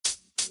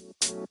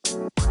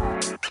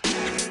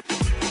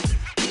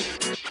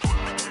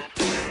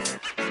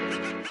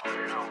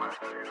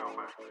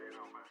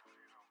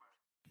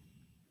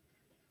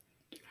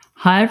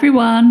Hi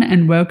everyone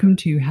and welcome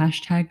to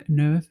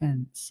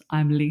 #NoOffense.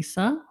 I'm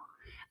Lisa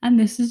and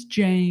this is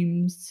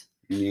James.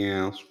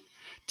 Yeah.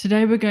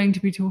 Today we're going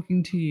to be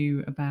talking to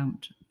you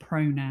about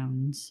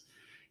pronouns.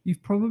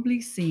 You've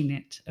probably seen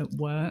it at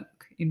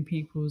work in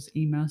people's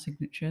email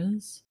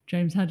signatures.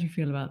 James, how do you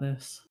feel about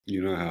this?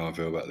 You know how I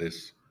feel about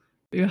this.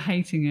 You're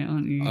hating it,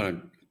 aren't you?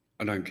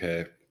 I don't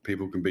care.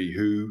 People can be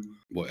who,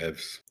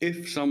 whatevs.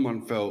 If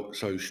someone felt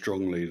so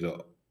strongly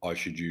that I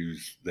should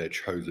use their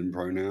chosen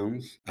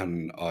pronouns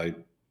and I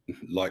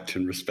liked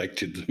and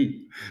respected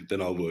them,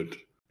 then I would.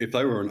 If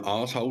they were an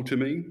asshole to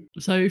me,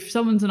 So if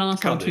someone's an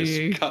asshole to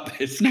you, cut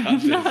this. no,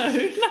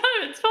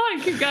 it's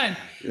fine. Keep going.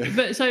 Yeah.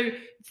 But so,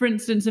 for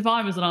instance, if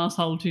I was an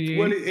asshole to you,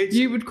 Well,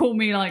 you would call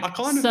me like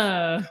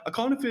sir, I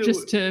kind of feel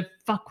just to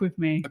fuck with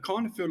me. I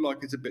kind of feel like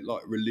it's a bit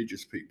like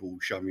religious people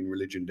shoving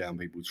religion down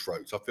people's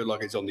throats. I feel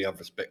like it's on the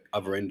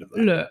other end of that.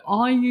 Look,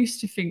 I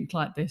used to think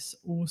like this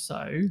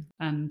also,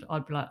 and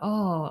I'd be like,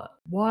 oh,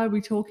 why are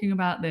we talking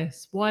about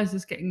this? Why is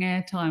this getting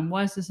airtime?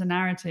 Why is this a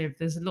narrative?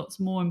 There's lots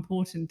more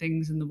important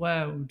things in the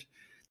world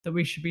that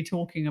we should be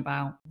talking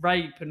about.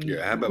 Rape and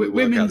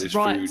women's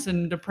rights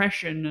and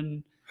depression.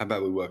 And how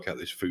about we work out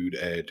this food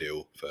air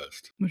deal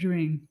first? What do you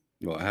mean?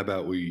 Right, how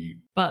about we...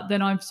 But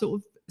then I've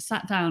sort of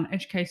sat down,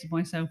 educated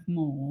myself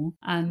more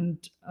and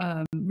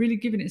really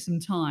given it some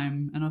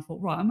time. And I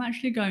thought, right, I'm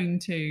actually going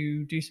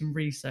to do some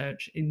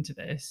research into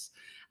this.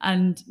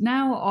 And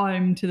now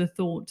I'm to the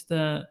thought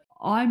that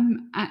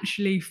I'm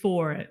actually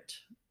for it.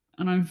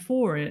 And I'm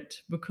for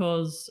it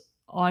because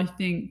I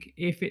think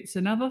if it's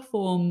another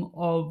form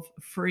of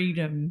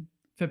freedom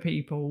for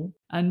people,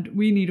 and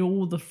we need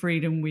all the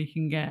freedom we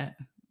can get,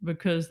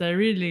 because they're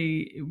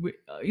really,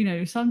 you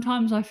know,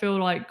 sometimes I feel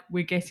like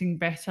we're getting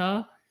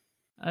better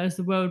as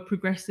the world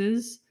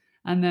progresses,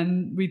 and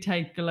then we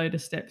take a load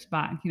of steps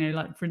back, you know,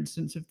 like for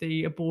instance of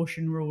the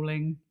abortion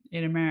ruling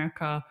in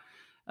America.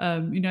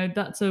 You know,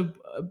 that's a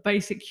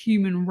basic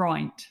human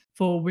right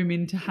for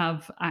women to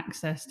have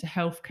access to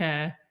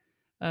healthcare.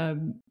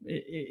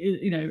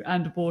 You know,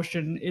 and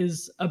abortion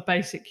is a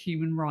basic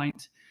human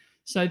right.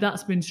 So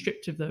that's been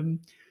stripped of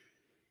them.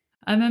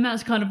 And then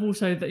that's kind of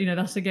also that, you know,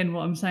 that's again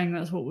what I'm saying.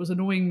 That's what was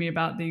annoying me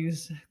about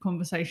these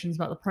conversations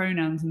about the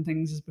pronouns and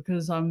things, is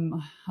because I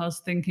was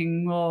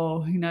thinking,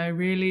 oh, you know,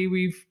 really,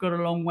 we've got a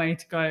long way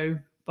to go.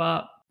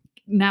 But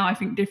now I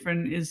think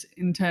different is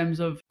in terms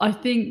of, I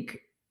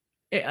think,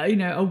 you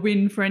know, a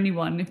win for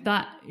anyone. If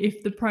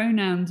the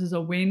pronouns is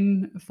a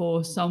win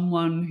for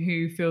someone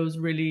who feels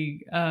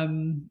really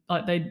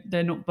like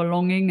they're not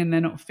belonging and they're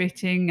not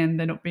fitting and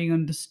they're not being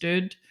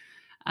understood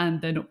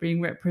and they're not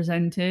being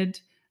represented,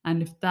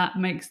 and if that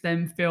makes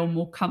them feel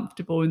more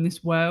comfortable in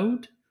this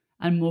world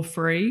and more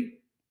free,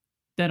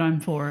 then I'm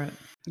for it.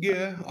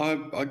 Yeah,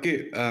 I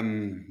get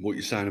what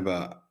you're saying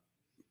about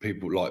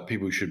people. Like,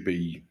 people should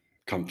be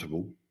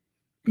comfortable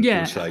and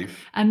feel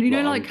safe. And you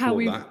know, like how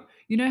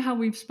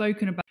we've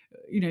spoken about,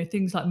 you know,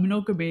 things like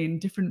monogamy and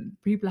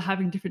different people are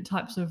having different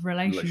types of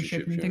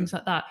relationship and things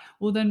like that.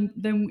 Well, then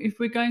if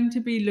we're going to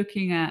be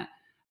looking at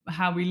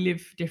how we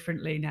live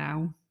differently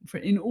now,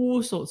 in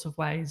all sorts of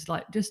ways,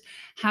 like just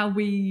how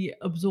we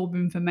absorb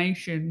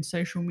information,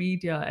 social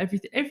media,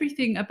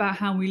 everything about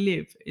how we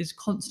live is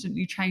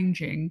constantly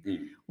changing.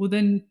 Well,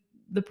 then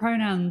the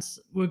pronouns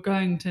were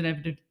going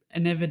to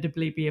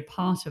inevitably be a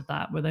part of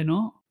that, were they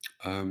not?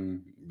 I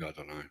don't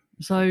know.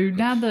 So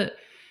now that,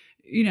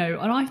 you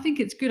know, and I think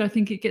it's good. I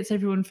think it gets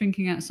everyone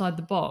thinking outside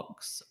the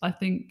box. I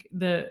think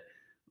that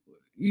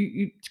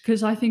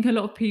because I think a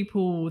lot of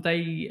people,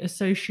 they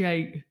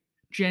associate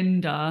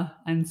gender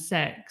and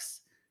sex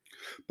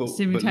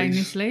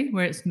simultaneously,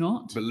 where it's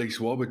not. But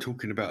Lisa, while we're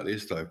talking about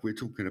this, though, if we're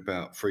talking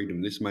about freedom,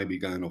 this may be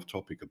going off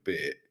topic a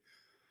bit,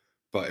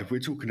 but if we're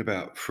talking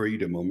about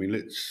freedom, I mean,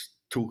 let's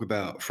talk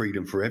about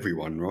freedom for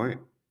everyone, right?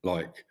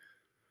 Like,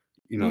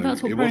 you know,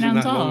 that's what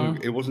pronouns are.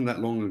 It wasn't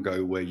that long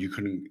ago where you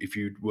couldn't, if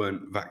you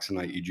weren't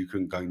vaccinated, you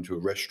couldn't go into a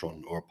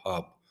restaurant or a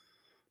pub.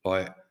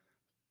 Like,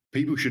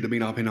 people should have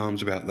been up in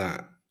arms about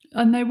that.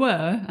 And they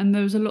were, and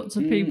there was lots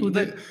of people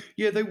that...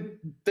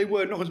 they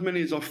were, not as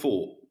many as I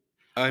thought.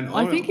 And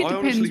I think it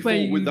depends honestly where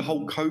thought with the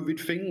whole COVID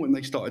thing, when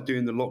they started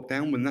doing the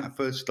lockdown, when that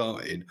first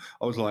started,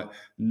 I was like,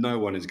 no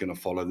one is going to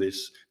follow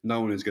this.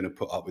 No one is going to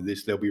put up with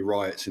this. There'll be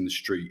riots in the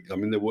street. I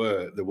mean, there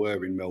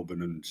were in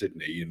Melbourne and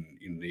Sydney and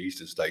in the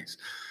eastern states,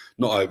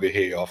 not over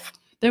here.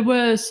 There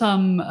were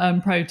some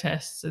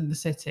protests in the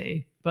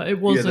city, but it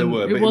wasn't. Yeah, there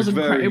were, it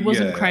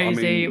wasn't crazy.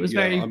 I mean, it was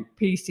very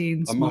PC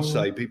and small. I must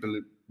say, people,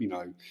 you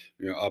know,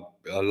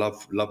 I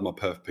love my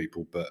Perth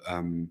people, but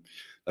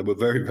they were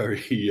very,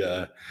 very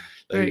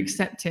very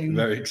accepting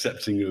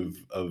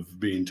of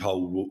being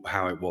told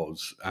how it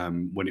was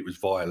when it was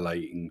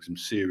violating some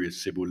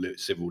serious civil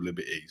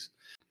liberties.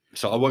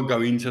 So I won't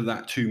go into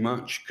that too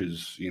much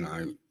because, you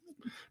know.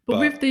 But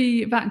with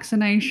the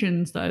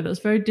vaccinations, though, that's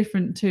very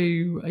different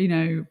to, you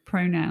know,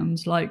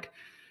 pronouns. Like,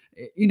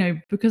 you know,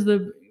 because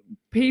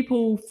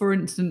people, for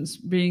instance,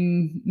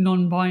 being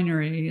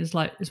non-binary is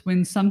like it's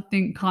when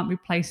something can't be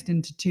placed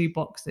into two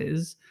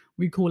boxes.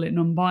 We call it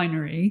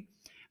non-binary,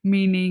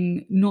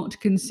 meaning not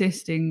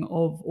consisting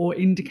of or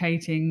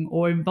indicating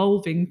or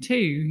involving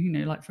two.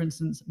 Like for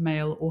instance,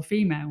 male or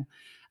female.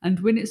 And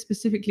when it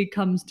specifically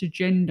comes to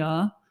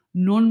gender,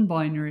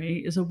 non-binary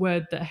is a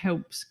word that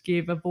helps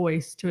give a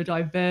voice to a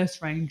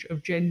diverse range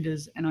of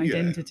genders and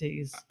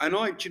identities. And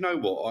do you know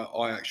what?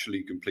 I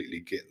actually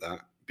completely get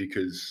that,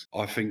 because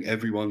I think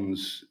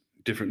everyone's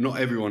different. Not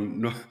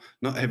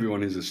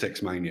everyone is a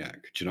sex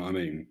maniac. Do you know what I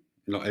mean?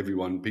 Not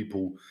everyone.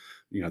 People,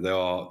 there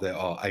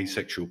are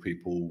asexual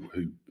people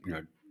who,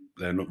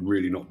 they're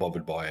not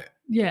bothered by it.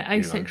 Yeah,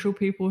 asexual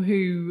people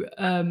who,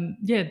 and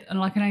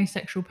like an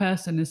asexual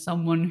person is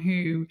someone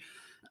who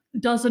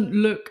doesn't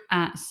look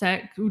at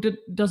sex, or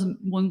doesn't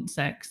want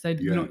sex. They're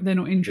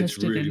not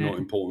interested in it. It's really not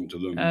important to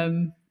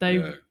them.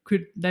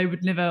 They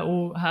would never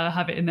or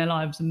have it in their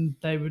lives, and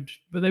they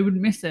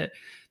wouldn't miss it.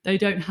 They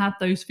don't have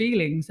those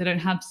feelings. They don't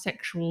have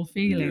sexual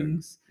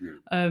feelings.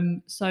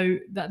 So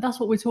that's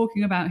what we're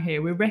talking about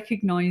here. We're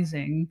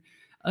recognizing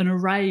an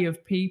array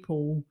of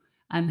people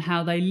and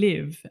how they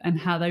live and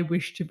how they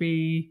wish to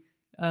be,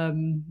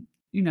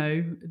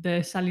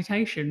 their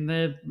salutation,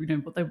 their,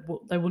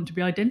 what they want to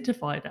be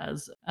identified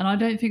as. And I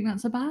don't think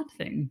that's a bad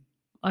thing.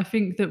 I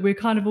think that we're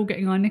kind of all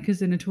getting our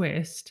knickers in a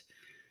twist.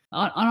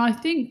 And I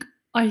think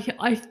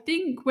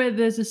where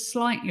there's a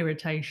slight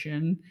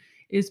irritation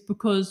is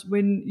because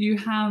when you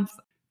have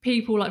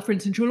people, like for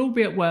instance, you'll all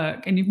be at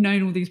work and you've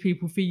known all these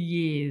people for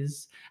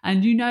years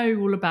and you know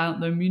all about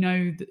them,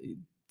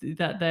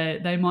 that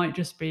they might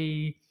just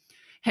be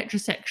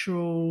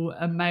heterosexual,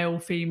 a male,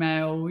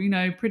 female,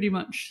 pretty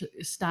much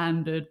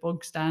standard,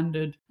 bog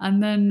standard.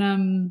 And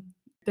then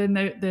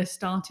they're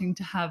starting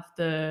to have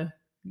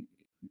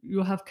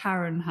you'll have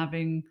Karen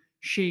having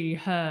she,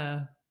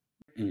 her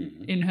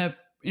in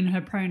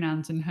her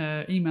pronouns in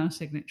her email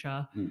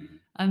signature.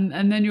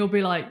 And then you'll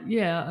be like,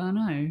 yeah, I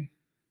know.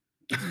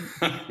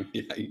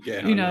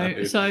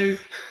 So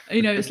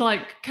it's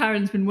like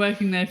Karen's been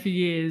working there for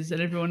years and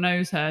everyone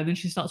knows her, and then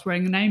she starts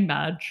wearing a name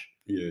badge.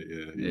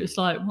 It's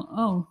like,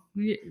 oh,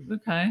 yeah,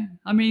 okay.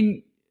 I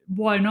mean,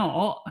 why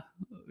not?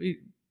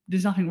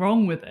 There's nothing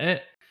wrong with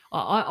it.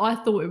 I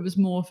thought it was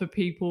more for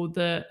people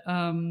that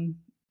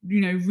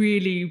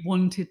really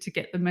wanted to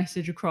get the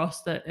message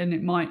across, that, and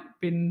it might have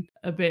been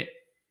a bit,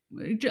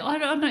 I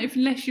don't know, if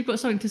unless you've got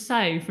something to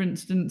say. For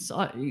instance,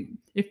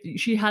 if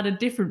she had a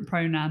different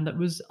pronoun that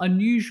was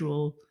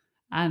unusual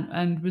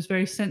and was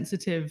very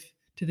sensitive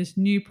to this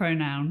new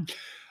pronoun.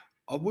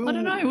 I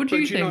don't know. What do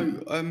you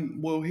think?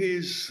 Well,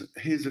 here's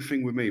the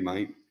thing with me,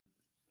 mate.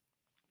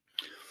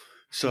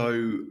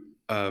 So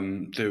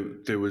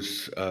there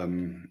was a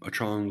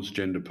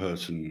transgender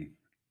person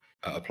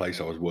at a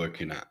place I was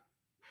working at,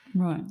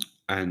 right?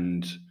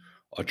 And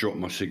I dropped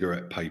my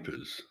cigarette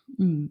papers,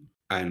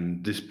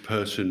 and this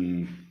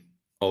person,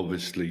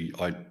 obviously,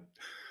 I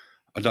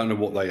don't know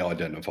what they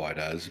identified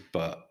as,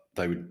 but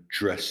they were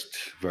dressed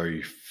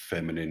very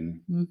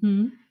feminine.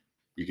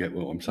 You get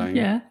what I'm saying?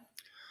 Yeah.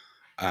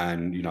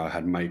 And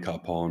had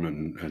makeup on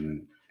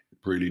and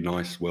really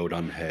nice, well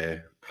done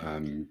hair,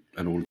 and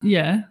all.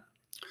 Yeah.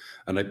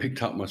 And they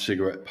picked up my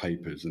cigarette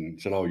papers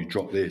and said, "Oh, you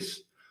dropped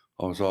this."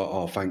 I was like,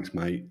 "Oh, thanks,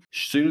 mate."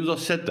 As soon as I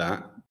said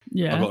that,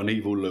 I got an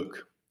evil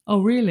look.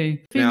 Oh,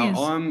 really?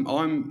 I'm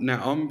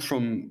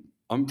from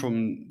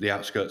the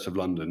outskirts of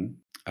London,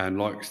 and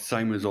like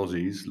same as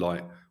Aussies,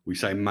 like we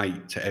say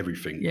mate to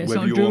everything. Yeah,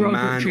 whether you're a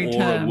man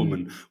or a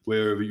woman,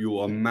 wherever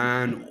you're a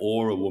man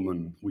or a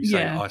woman,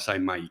 I say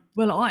mate.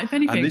 Well, if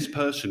anything, and this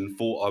person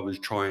thought I was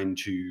trying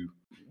to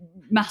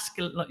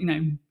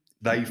masculine,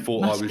 They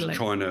thought I was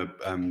trying to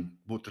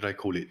what do they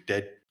call it?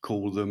 Dead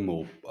call them,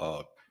 or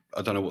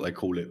I don't know what they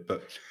call it,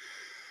 but.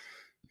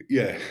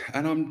 Yeah,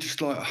 and I'm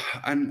just like,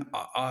 and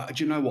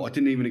do you know what? I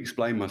didn't even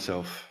explain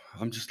myself.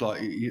 I'm just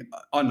like,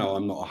 I know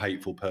I'm not a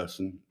hateful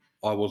person.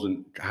 I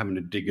wasn't having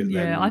a dig at them.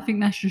 Yeah, I think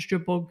that's just your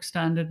bog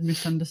standard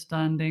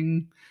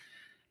misunderstanding,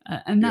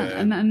 but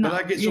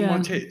that gets on my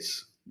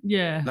tits.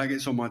 Yeah, that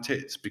gets on my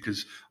tits,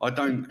 because I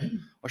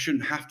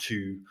shouldn't have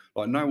to.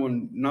 Like, no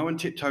one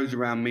tiptoes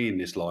around me in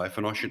this life,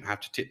 and I shouldn't have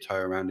to tiptoe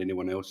around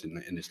anyone else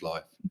in this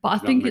life. But I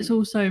think it's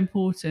also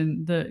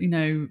important that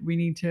we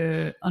need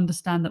to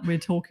understand that we're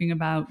talking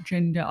about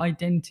gender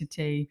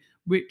identity,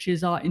 which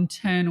is our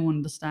internal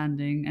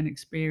understanding and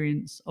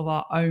experience of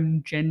our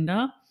own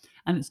gender,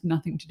 and it's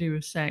nothing to do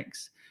with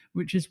sex,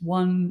 which is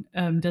one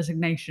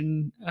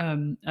designation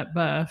at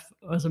birth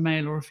as a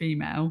male or a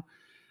female,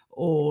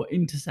 or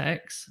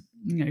intersex.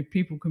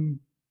 People can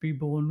be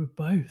born with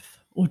both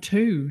or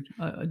two.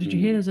 Did you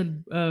hear there's a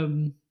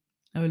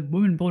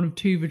woman born with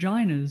two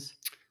vaginas?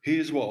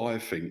 Here's what I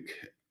think.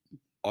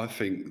 I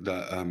think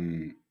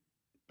that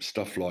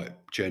stuff like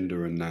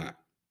gender and that,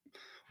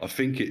 I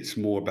think it's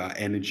more about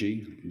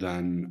energy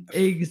than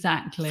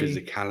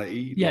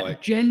physicality. Yeah,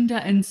 like, gender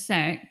and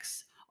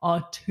sex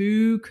are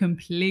two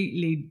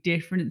completely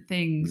different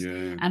things.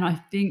 Yeah. And I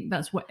think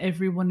that's what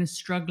everyone is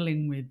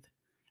struggling with.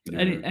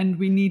 and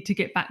we need to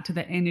get back to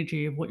the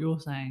energy of what you're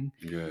saying.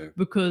 Yeah.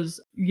 Because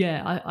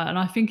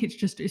I think it's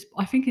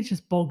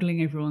just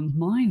boggling everyone's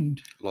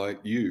mind. Like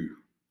you,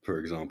 for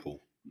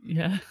example.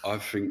 Yeah. I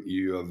think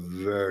you are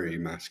very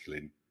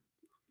masculine.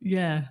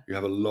 Yeah. You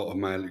have a lot of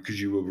male, because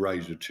you were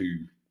raised with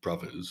two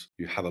brothers.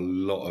 You have a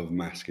lot of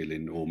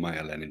masculine or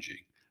male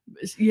energy.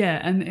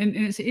 Yeah, and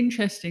it's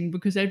interesting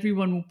because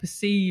everyone will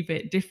perceive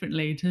it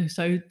differently.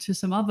 To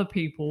some other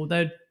people,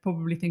 they'd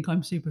probably think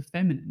I'm super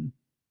feminine,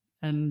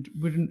 and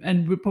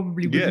would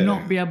probably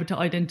not be able to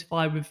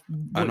identify with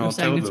what you're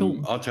saying at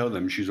all. I'll tell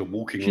them she's a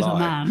walking She's lie. a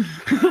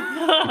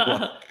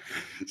man.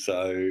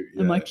 So yeah.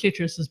 And my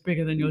clitoris is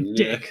bigger than your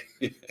dick.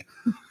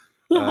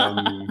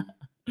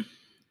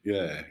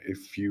 Yeah,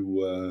 if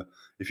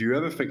you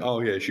ever think,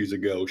 oh yeah, she's a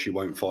girl, she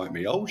won't fight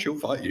me. Oh, she'll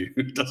fight you.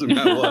 It doesn't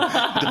matter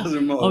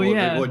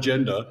what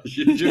gender.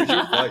 She'll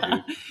fight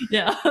you.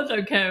 Yeah, I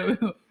don't care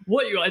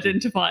what you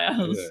identify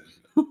as.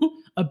 Yeah.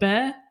 A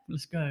bear?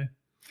 Let's go.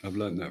 I've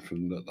learned that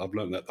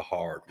the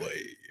hard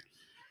way.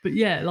 But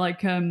yeah,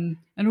 like and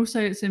also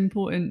it's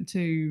important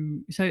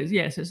to so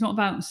it's not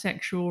about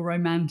sexual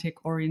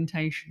romantic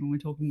orientation when we're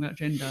talking about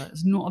gender.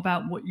 It's not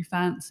about what you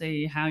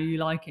fancy, how you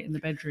like it in the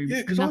bedroom.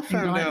 Yeah, because I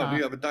found out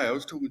the other day, I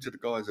was talking to the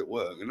guys at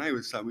work, and they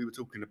were saying, we were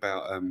talking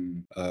about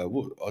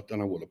what, I don't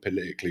know what the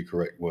politically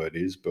correct word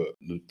is, but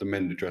the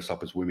men that dress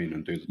up as women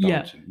and do the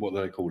dancing. Yeah. What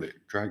do they call it?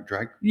 Drag?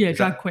 Yeah,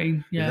 drag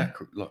queen. Yeah.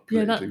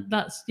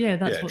 That's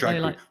what they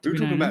like. We were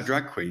talking about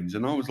drag queens,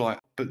 and I was like,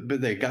 but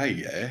they're gay,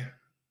 yeah.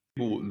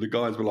 Well, the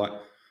guys were like,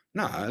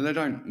 no, they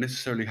don't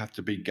necessarily have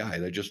to be gay.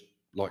 They just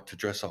like to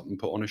dress up and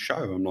put on a show.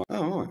 I'm like,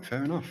 oh, all right,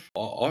 fair enough. I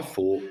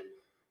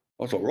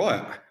was like,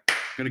 right, I'm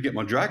going to get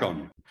my drag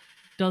on.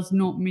 Does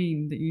not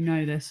mean that you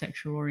know their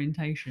sexual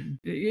orientation.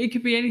 It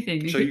could be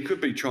anything. You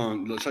could be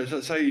trying. So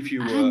say if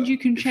you were, and you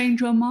can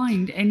change your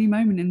mind any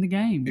moment in the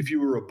game. If you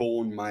were a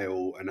born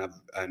male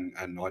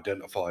and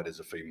identified as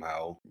a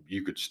female,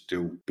 you could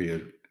still be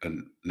a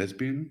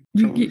lesbian.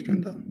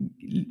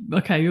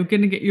 Okay, you're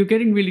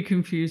getting really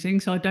confusing.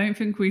 So I don't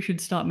think we should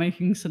start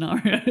making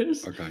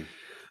scenarios. Okay.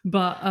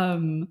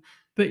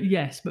 But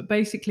yes, but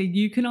basically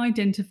you can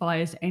identify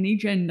as any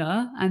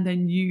gender, and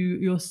then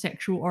your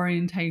sexual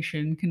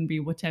orientation can be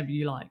whatever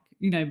you like,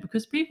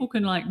 because people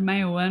can like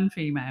male and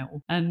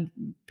female, and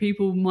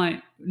people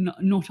might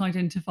not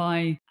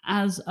identify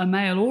as a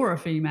male or a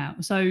female.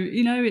 So,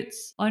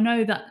 I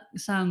know that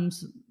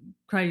sounds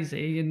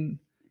crazy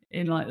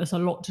and like there's a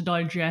lot to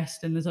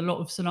digest and there's a lot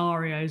of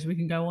scenarios we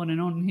can go on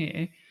and on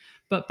here.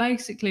 But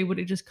basically what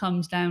it just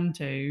comes down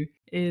to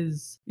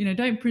is,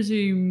 don't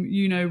presume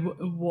you know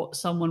what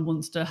someone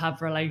wants to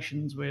have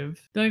relations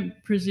with. Don't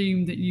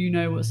presume that you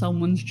know what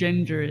someone's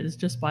gender is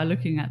just by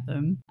looking at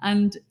them.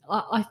 And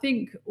I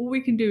think all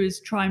we can do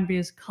is try and be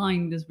as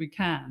kind as we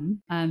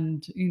can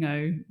and,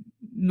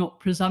 not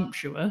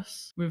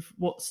presumptuous with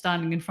what's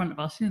standing in front of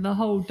us. The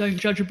whole don't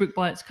judge a book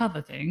by its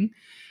cover thing.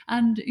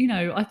 And,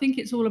 I think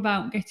it's all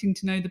about getting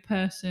to know the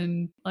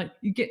person. Like,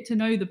 you get to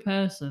know the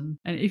person.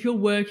 And if you're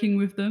working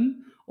with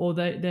them, or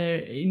they're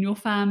in your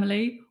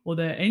family, or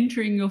they're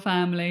entering your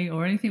family,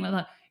 or anything like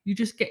that, you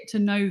just get to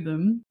know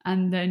them.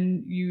 And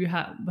then you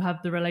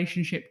have the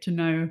relationship to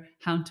know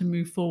how to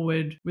move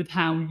forward with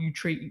how you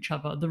treat each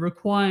other, the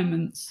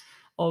requirements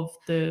of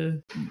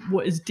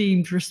what is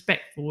deemed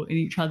respectful in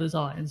each other's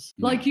eyes,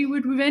 like you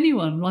would with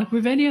anyone, like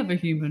with any other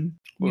human.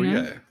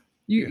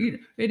 You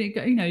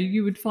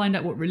would find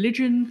out what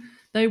religion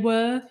they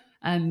were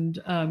and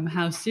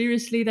how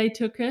seriously they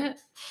took it.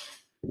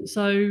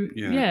 So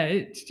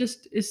it's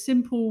just as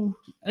simple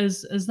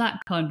as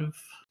that kind of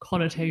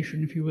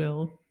connotation, if you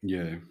will.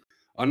 Yeah.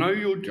 I know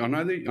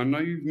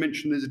you've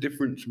mentioned there's a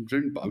difference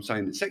between, but I'm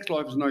saying that sex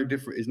life is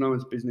no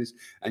one's business,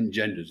 and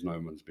gender is no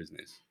one's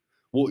business.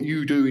 What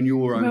you do in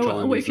your own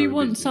time. Well, if you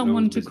want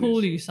someone to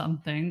call you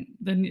something,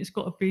 then it's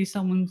got to be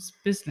someone's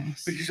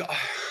business. Because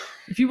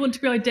if you want to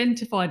be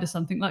identified as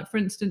something, like for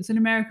instance in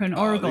America and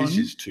Oregon. This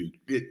is too.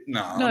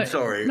 I'm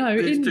sorry. No,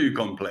 it's too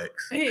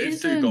complex.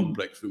 It's too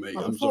complex for me.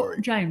 I'm sorry.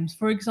 James,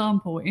 for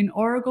example, in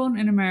Oregon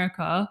in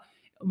America,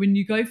 when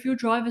you go for your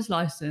driver's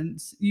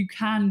license, you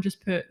can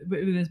just put,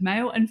 when there's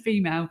male and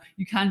female,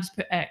 you can just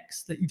put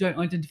X, that you don't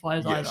identify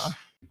as either.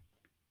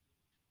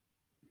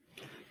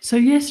 So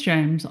yes,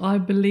 James, I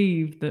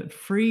believe that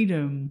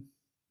freedom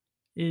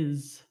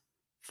is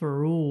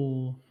for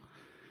all.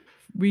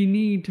 We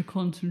need to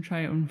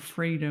concentrate on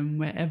freedom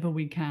wherever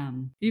we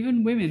can.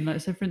 Even women,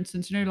 like, so for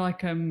instance,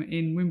 like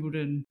in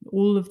Wimbledon,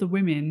 all of the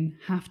women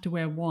have to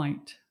wear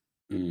white.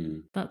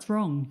 That's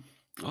wrong.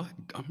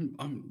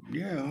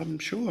 I'm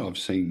sure I've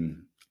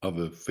seen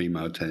other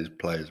female tennis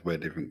players wear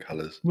different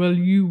colours. Well,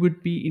 you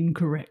would be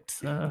incorrect,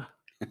 sir.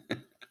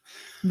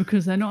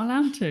 Because they're not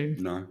allowed to.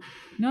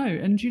 No,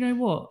 and you know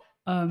what?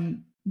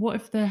 What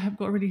if they have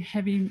got a really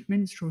heavy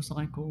menstrual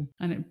cycle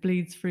and it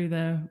bleeds through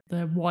their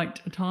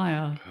white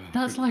attire?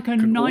 That's like a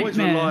nightmare. Always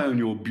rely on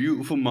your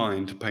beautiful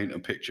mind to paint a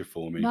picture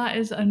for me. That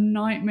is a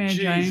nightmare,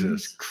 James.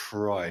 Jesus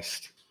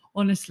Christ.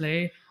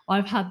 Honestly,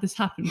 I've had this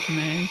happen to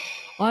me.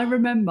 I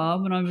remember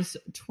when I was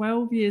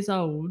 12 years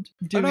old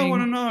I don't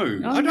want to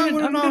doing. know. I'm don't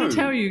want to know. going to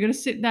tell you. You're going to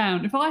sit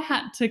down. If I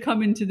had to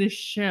come into this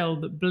shell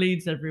that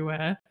bleeds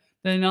everywhere,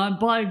 then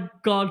by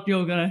God,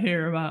 you're going to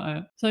hear about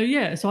it. So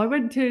yeah, so I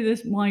went to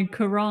my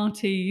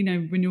karate, you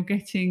know, when you're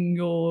getting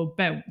your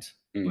belt.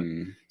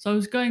 Mm. So I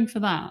was going for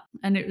that,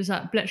 and it was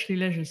at Bletchley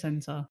Leisure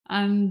Centre.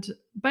 And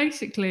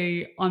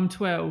basically, I'm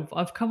 12.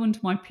 I've come onto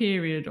my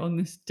period on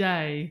this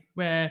day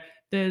where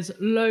there's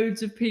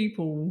loads of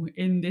people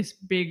in this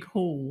big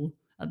hall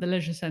at the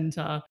leisure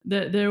centre.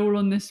 They're all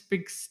on this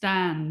big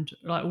stand,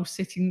 like all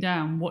sitting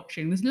down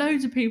watching. There's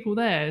loads of people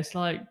there. It's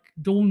like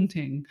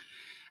daunting.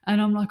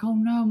 And I'm like, oh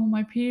no, I'm on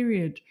my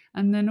period.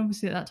 And then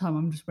obviously at that time,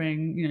 I'm just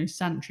wearing, you know,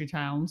 sanitary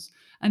towels.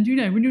 And, you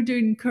know, when you're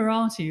doing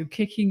karate, you're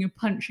kicking, you're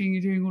punching,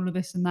 you're doing all of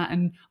this and that.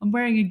 And I'm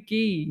wearing a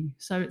gi.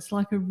 So it's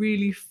like a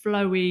really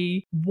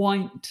flowy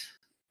white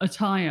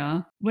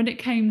attire. When it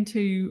came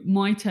to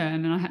my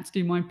turn and I had to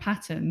do my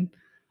pattern,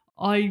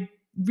 I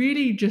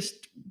really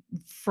just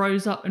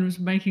froze up and was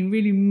making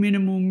really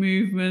minimal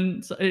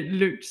movements. It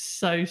looked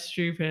so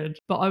stupid.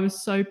 But I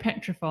was so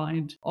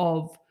petrified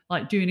of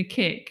like doing a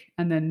kick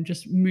and then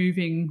just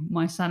moving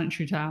my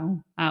sanitary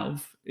towel out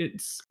of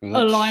its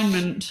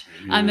alignment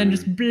and then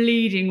just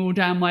bleeding all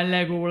down my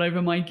leg, all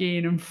over my gi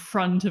in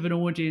front of an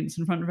audience,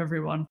 in front of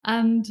everyone.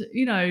 And,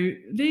 you know,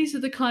 these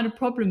are the kind of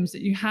problems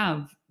that you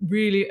have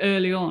really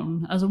early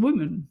on as a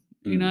woman.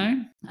 You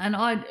know, and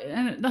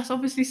that's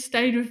obviously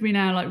stayed with me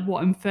now. Like,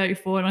 what, I'm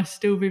 34, and I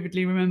still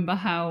vividly remember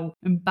how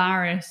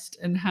embarrassed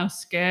and how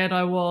scared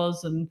I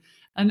was, and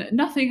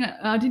nothing.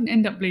 I didn't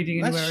end up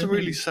bleeding anywhere. That's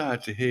really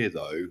sad to hear,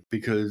 though,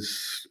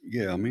 because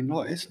yeah, I mean,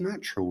 like, it's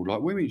natural.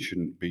 Like, women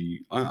shouldn't be.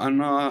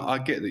 I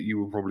get that you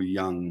were probably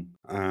young.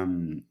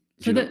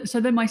 So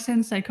then my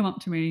sensei come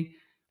up to me.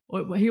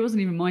 Well, he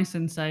wasn't even my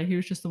sensei. He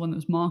was just the one that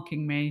was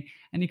marking me.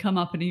 And he come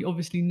up and he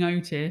obviously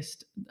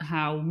noticed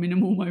how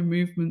minimal my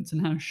movements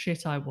and how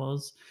shit I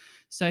was.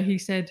 So he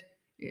said,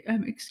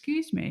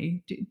 excuse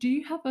me, do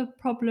you have a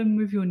problem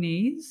with your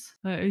knees?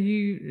 Do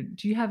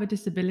you have a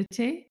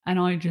disability? And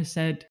I just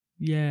said,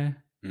 yeah.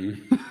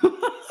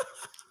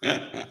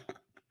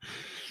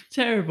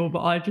 Terrible,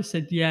 but I just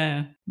said,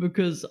 yeah,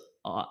 because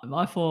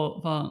I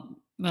thought,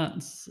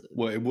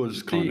 well, it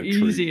was kind of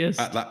easiest.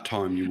 True. At that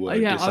time, you were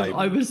disabled.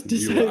 I was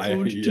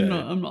disabled.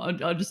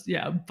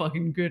 I'm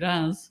fucking good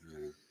as.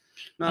 Yeah.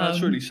 No,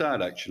 that's really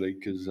sad, actually,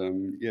 because I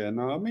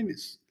mean,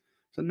 it's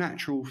a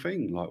natural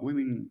thing. Like,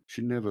 women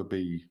should never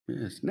be.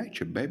 Yeah, it's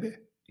nature, baby.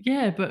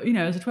 Yeah, but you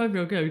know, as a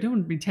 12-year-old girl, you don't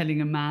want to be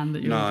telling a man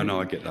that you're. No,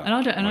 I get that. And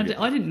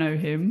I didn't know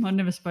him. I'd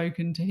never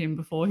spoken to him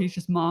before. He's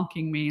just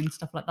marking me and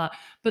stuff like that.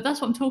 But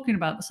that's what I'm talking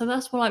about. So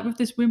that's why, like, with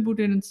this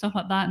Wimbledon and stuff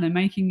like that, and they're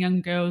making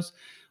young girls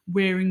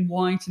wearing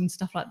white and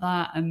stuff like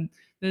that, and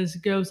there's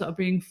girls that are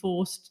being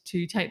forced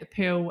to take the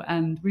pill.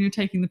 And when you're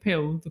taking the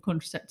pill, the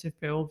contraceptive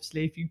pill,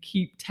 obviously, if you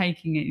keep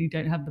taking it and you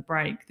don't have the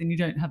break, then you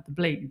don't have the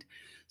bleed.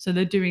 So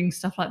they're doing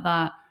stuff like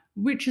that,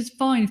 which is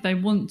fine if they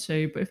want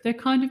to, but if they're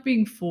kind of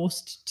being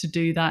forced to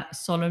do that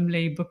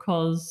solemnly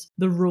because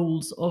the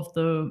rules of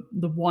the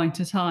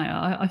white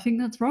attire, I think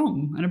that's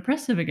wrong and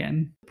oppressive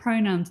again.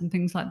 Pronouns and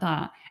things like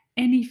that,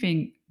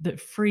 anything that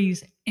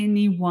frees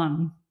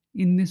anyone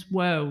in this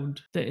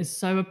world that is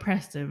so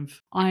oppressive,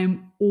 I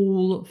am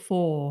all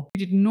for.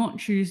 You did not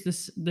choose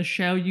the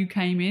shell you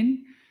came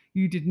in.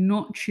 You did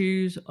not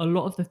choose a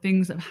lot of the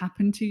things that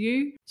happened to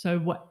you. So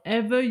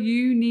whatever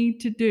you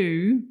need to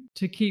do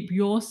to keep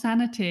your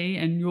sanity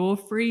and your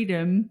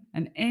freedom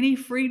and any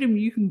freedom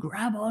you can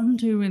grab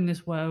onto in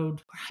this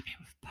world, grab it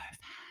with both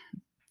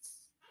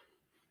hands.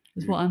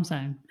 That's what I'm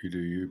saying. You do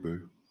you,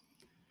 boo.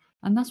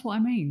 And that's what I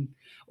mean.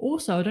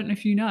 Also, I don't know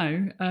if you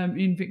know,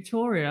 in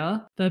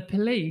Victoria, the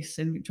police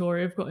in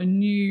Victoria have got a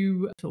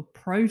new sort of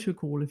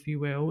protocol, if you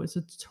will. It's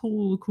a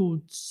tool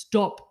called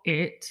Stop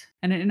It,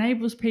 and it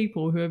enables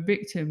people who are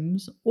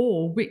victims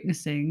or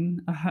witnessing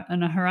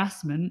a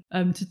harassment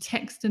to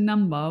text a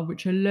number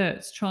which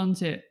alerts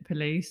transit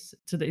police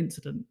to the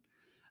incident.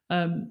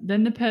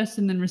 Then the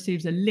person then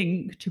receives a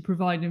link to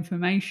provide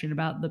information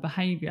about the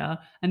behaviour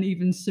and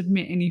even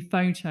submit any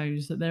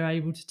photos that they're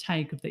able to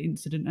take of the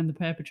incident and the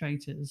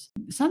perpetrators.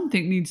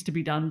 Something needs to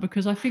be done,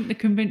 because I think the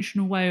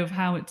conventional way of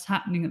how it's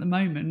happening at the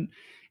moment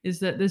is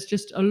that there's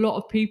just a lot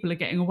of people are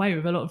getting away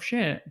with a lot of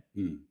shit.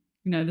 You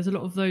know, there's a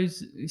lot of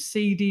those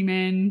seedy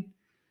men.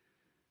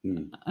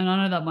 And I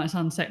know that might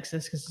sound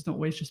sexist because it's not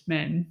always just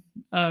men,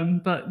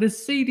 but there's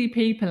seedy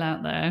people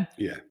out there.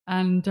 Yeah.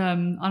 And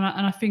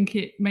I think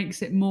it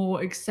makes it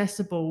more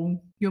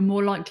accessible. You're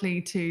more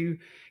likely to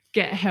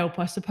get help,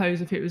 I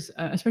suppose, if it was,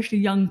 especially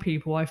young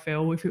people, I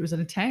feel, if it was in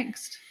a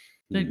text.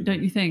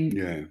 Don't you think?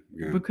 Yeah.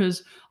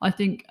 Because I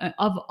think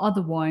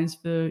otherwise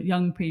for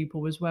young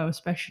people as well,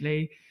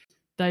 especially,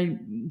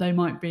 they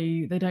might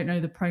be, they don't know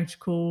the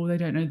protocol, they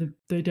don't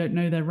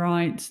know their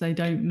rights, they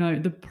don't know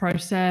the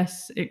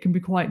process. It can be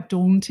quite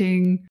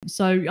daunting.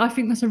 So I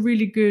think that's a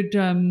really good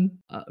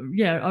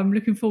I'm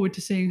looking forward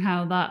to seeing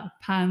how that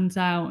pans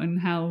out and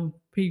how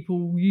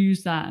people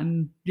use that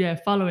and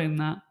following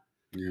that.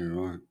 Yeah,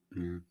 right.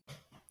 Yeah.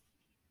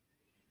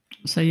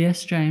 So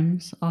yes,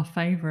 James, our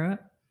favourite,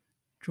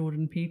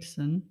 Jordan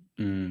Peterson,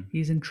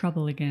 he's in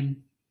trouble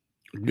again.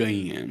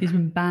 Damn. He's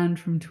been banned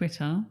from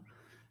Twitter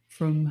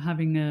from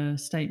having a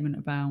statement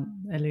about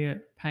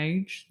Elliot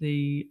Page,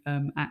 the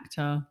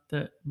actor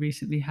that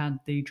recently had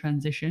the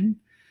transition.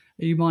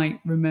 You might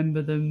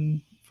remember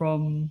them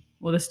from,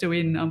 well, they're still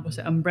in what's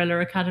it, Umbrella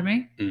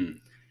Academy.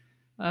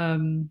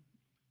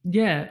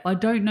 Yeah, I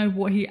don't know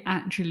what he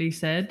actually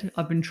said.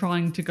 I've been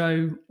trying to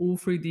go all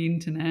through the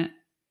internet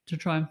to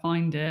try and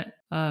find it,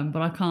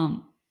 but I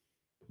can't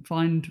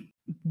find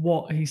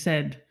what he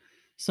said.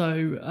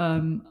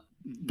 So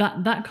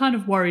that kind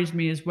of worries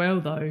me as well,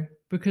 though,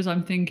 because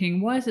I'm thinking,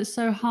 why is it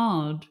so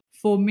hard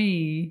for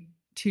me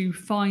to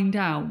find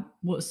out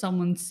what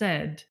someone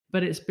said,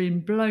 but it's been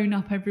blown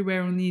up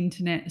everywhere on the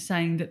internet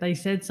saying that they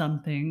said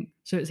something,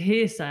 so it's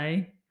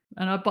hearsay.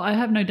 But I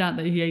have no doubt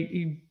that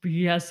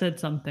he has said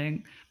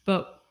something.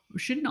 But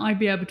shouldn't I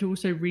be able to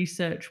also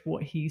research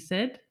what he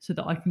said so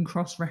that I can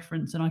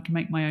cross-reference and I can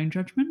make my own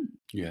judgment?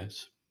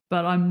 Yes.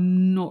 But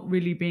I'm not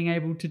really being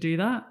able to do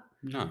that.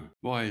 No.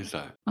 Why is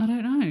that? I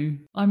don't know.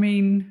 I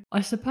mean,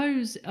 I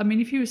suppose,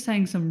 if he was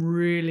saying some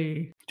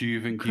really Do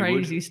you think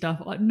crazy he would?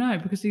 stuff, no,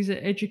 because he's an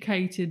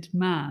educated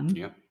man.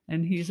 Yep.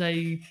 And he's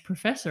a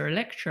professor, a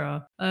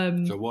lecturer.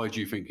 So why do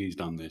you think he's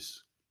done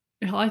this?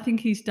 I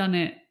think he's done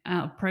it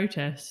out of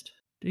protest.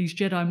 He's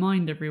Jedi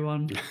mind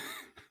everyone.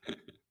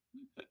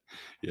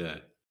 Yeah.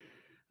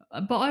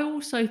 But I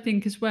also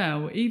think as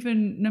well,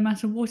 even no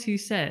matter what he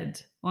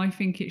said, I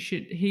think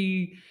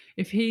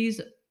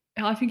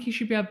I think he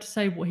should be able to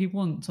say what he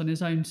wants on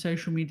his own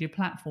social media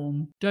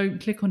platform. Don't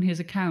click on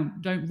his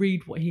account. Don't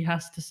read what he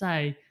has to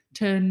say.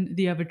 Turn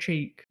the other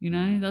cheek.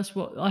 That's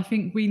what I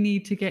think we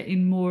need to get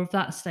in more of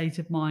that state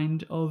of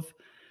mind of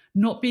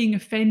not being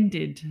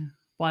offended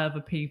by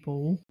other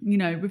people.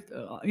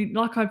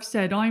 Like I've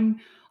said, I'm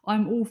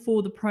all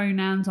for the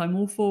pronouns. I'm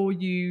all for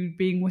you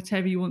being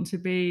whatever you want to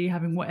be,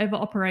 having whatever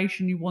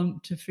operation you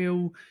want to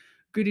feel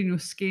good in your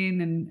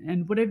skin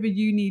and whatever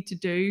you need to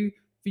do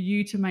for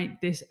you to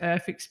make this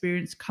earth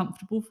experience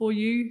comfortable for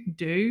you,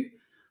 do.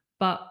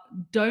 But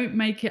don't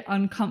make it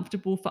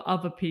uncomfortable for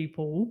other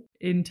people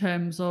in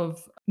terms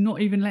of not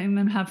even letting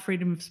them have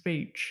freedom of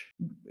speech.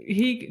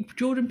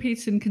 Jordan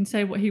Peterson can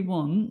say what he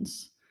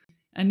wants.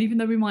 And even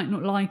though we might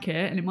not like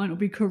it and it might not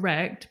be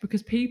correct,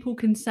 because people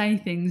can say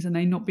things and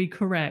they not be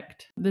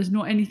correct. There's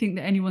not anything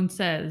that anyone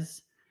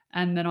says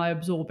and then I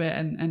absorb it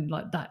and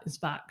like that is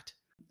fact.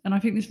 And I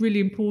think it's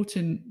really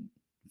important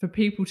for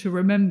people to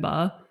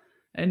remember,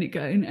 and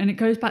it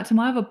goes back to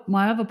my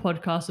other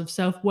podcast of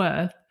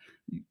self-worth.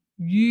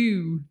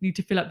 You need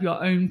to fill up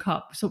your own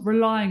cup. Stop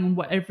relying on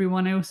what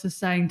everyone else is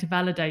saying to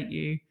validate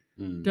you.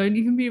 Don't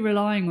even be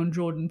relying on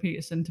Jordan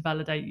Peterson to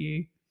validate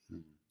you.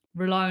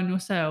 Rely on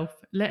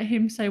yourself. Let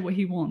him say what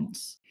he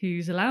wants.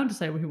 He's allowed to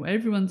say what he wants.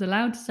 Everyone's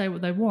allowed to say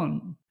what they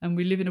want. And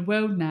we live in a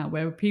world now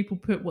where people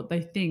put what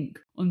they think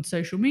on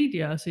social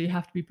media. So you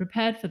have to be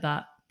prepared for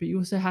that. But you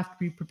also have to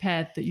be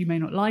prepared that you may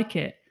not like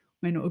it,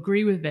 may not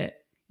agree with it.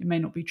 It may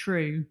not be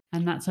true.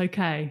 And that's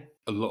okay.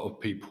 A lot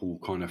of people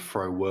kind of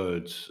throw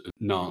words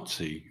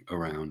Nazi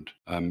around,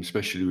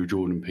 especially with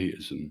Jordan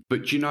Peterson.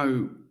 But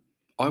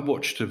I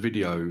watched a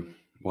video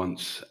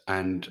once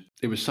and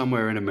it was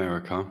somewhere in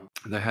America.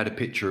 They had a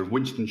picture of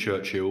Winston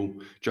Churchill,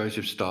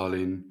 Joseph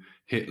Stalin,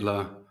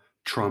 Hitler,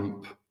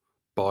 Trump,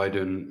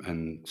 Biden,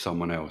 and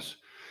someone else.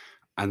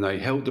 And they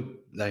held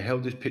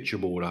this picture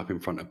board up in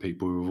front of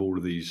people with all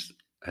of these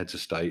heads of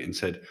state and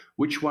said,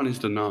 which one is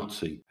the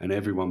Nazi? And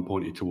everyone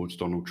pointed towards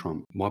Donald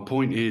Trump. My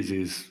point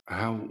is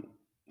how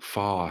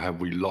far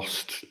have we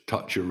lost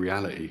touch of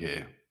reality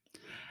here?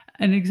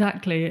 And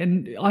exactly.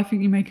 And I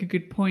think you make a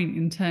good point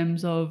in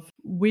terms of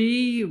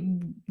we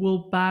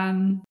will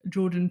ban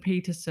Jordan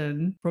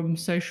Peterson from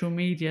social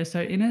media.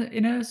 So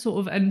in a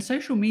sort of, and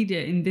social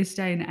media in this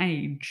day and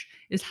age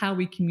is how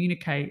we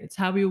communicate. It's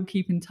how we all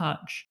keep in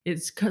touch.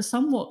 It's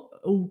somewhat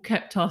all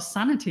kept our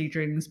sanity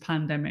during this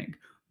pandemic.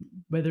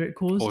 Whether it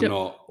caused it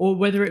or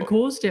whether it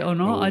caused it or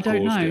not, I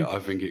don't know. I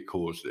think it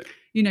caused it.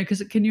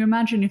 Because can you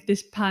imagine if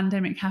this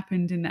pandemic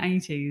happened in the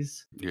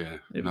 80s? Yeah,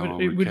 it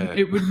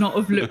would not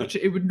have looked.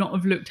 It would not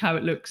have looked how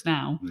it looks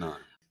now. No.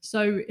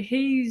 So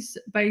he's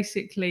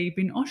basically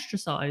been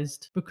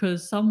ostracized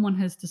because someone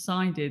has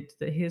decided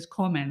that his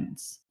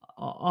comments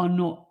are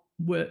not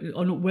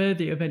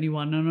worthy of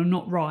anyone and are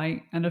not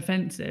right and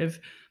offensive.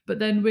 But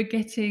then we're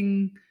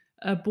getting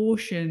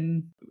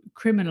abortion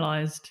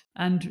criminalized,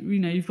 and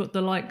you've got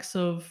the likes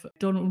of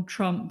Donald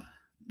Trump.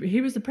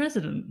 He was the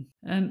president,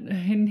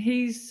 and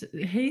he's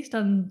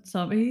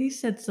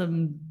said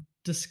some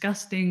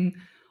disgusting,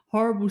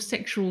 horrible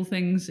sexual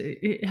things.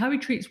 How he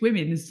treats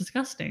women is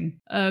disgusting.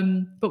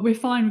 But we're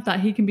fine with that.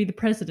 He can be the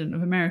president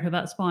of America.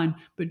 That's fine.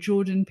 But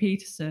Jordan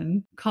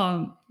Peterson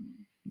can't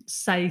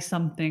say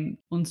something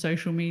on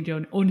social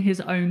media on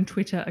his own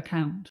Twitter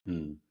account.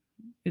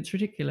 It's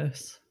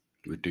ridiculous.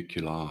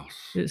 Ridiculous.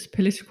 It's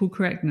political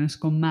correctness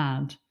gone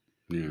mad.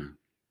 Yeah.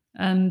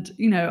 And,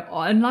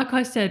 and like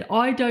I said,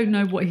 I don't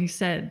know what he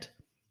said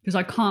because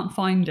I can't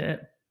find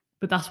it.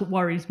 But that's what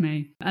worries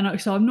me. And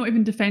so I'm not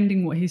even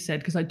defending what he said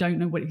because I don't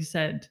know what he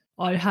said.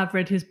 I have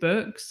read his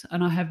books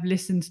and I have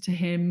listened to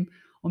him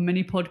on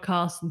many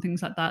podcasts and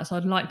things like that. So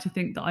I'd like to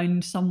think that I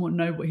somewhat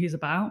know what he's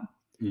about.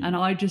 And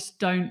I just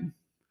don't,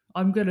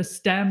 I'm going to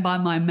stand by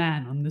my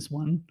man on this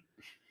one.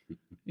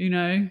 You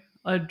know,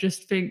 I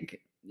just think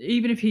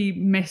even if he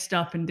messed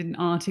up and didn't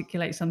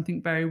articulate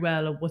something very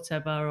well or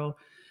whatever, or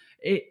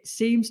it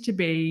seems to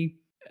be,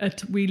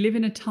 we live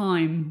in a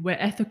time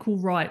where ethical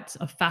rights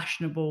are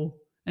fashionable.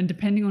 And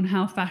depending on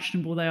how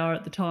fashionable they are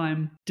at the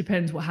time,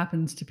 depends what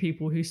happens to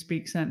people who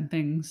speak certain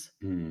things.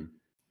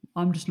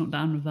 I'm just not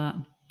down with that.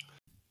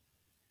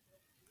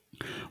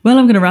 Well,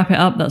 I'm going to wrap it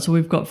up. That's all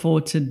we've got for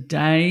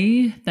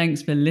today.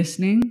 Thanks for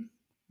listening,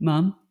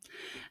 Mum.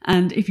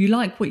 And if you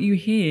like what you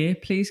hear,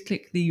 please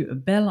click the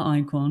bell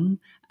icon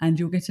and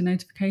you'll get a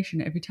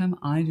notification every time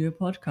I do a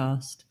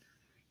podcast.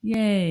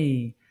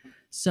 Yay.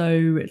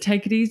 So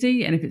take it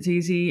easy. And if it's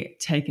easy,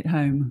 take it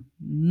home.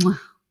 Mwah.